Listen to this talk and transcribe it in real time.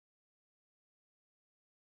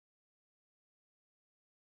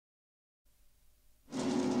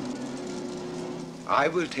I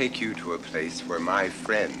will take you to a place where my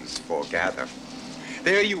friends foregather.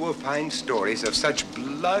 There you will find stories of such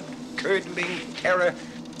blood-curdling terror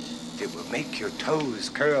it will make your toes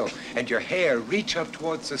curl and your hair reach up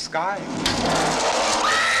towards the sky.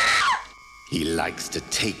 He likes to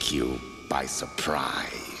take you by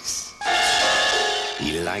surprise.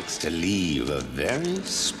 He likes to leave a very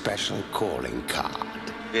special calling card.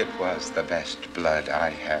 It was the best blood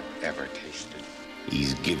I have ever tasted.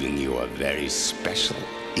 He's giving you a very special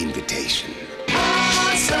invitation.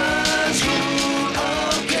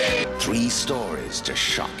 3 stories to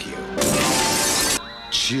shock you,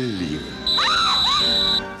 chill you,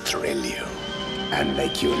 thrill you, and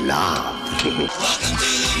make you laugh. Welcome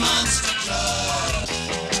to the Monster Club.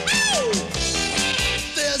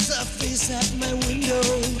 There's a face at my window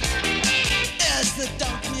as the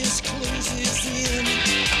darkness closes in.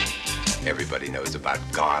 Everybody knows about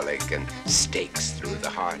garlic and stakes through the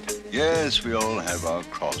heart. Yes, we all have our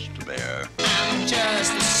cross to bear. I'm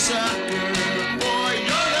just a sucker for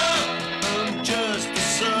your love. I'm just a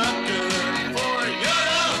sucker for your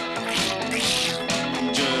love.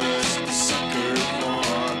 I'm just a sucker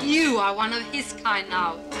for... You are one of his kind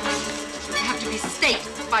now. You have to be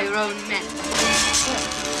staked by your own men.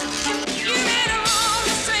 You made her all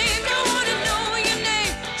the same. Don't want to know your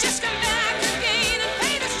name. Just come back again and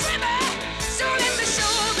pay the stripper. So let the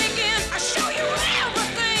show begin. I'll show you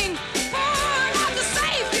everything. Pull out the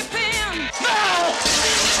safety pin.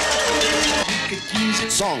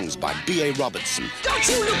 Songs by B.A. Robertson. Don't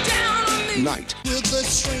you look down on me. Night. With the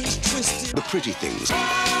strange twisted. The Pretty Things.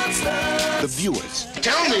 The Viewers.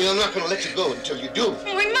 Tell me I'm not going to let you go until you do.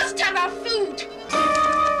 We must have our food.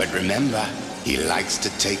 But remember, he likes to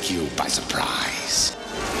take you by surprise.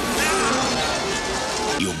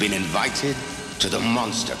 You've been invited to the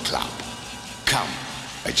Monster Club. Come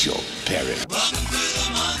at your peril. Welcome to the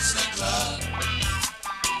Monster Club.